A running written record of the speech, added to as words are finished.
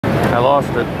I lost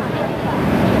it.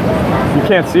 You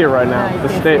can't see it right now.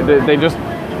 They just.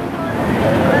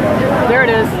 There it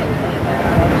is.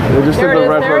 They just did the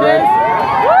retrograde.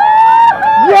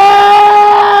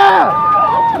 Yeah!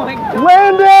 Oh my God.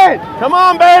 Land it! Come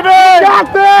on, baby! You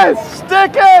got this!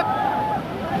 Stick it!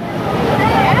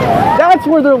 That's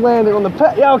where they're landing on the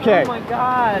pet. Yeah, okay. Oh my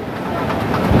God.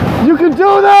 You can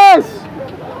do this!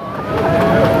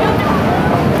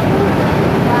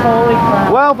 Holy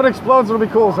crap. Well, if it explodes, it'll be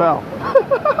cool as hell.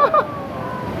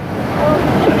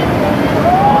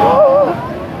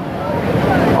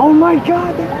 Oh my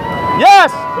God.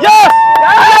 Yes! Yes!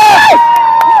 Yes!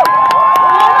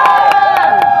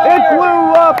 It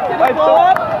blew up! Did it blow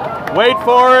up? Wait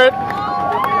for it.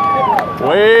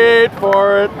 Wait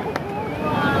for it.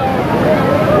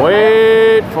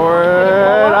 Wait for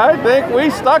it. I think we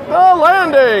stuck the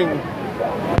landing.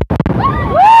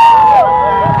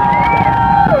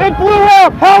 It blew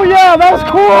up! Hell yeah, that was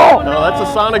cool! No, that's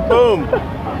a sonic boom.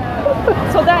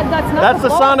 So that's not That's the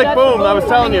sonic boom I was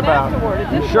telling you about.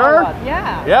 You sure?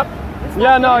 Yeah. Yep.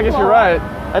 Yeah, no, I guess you're right.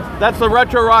 That's the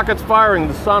retro rocket's firing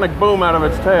the sonic boom out of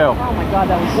its tail. Oh my God,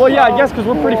 that was Well, yeah, I guess because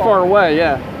we're pretty far away.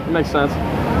 Yeah, it makes sense.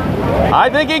 I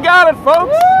think he got it,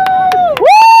 folks.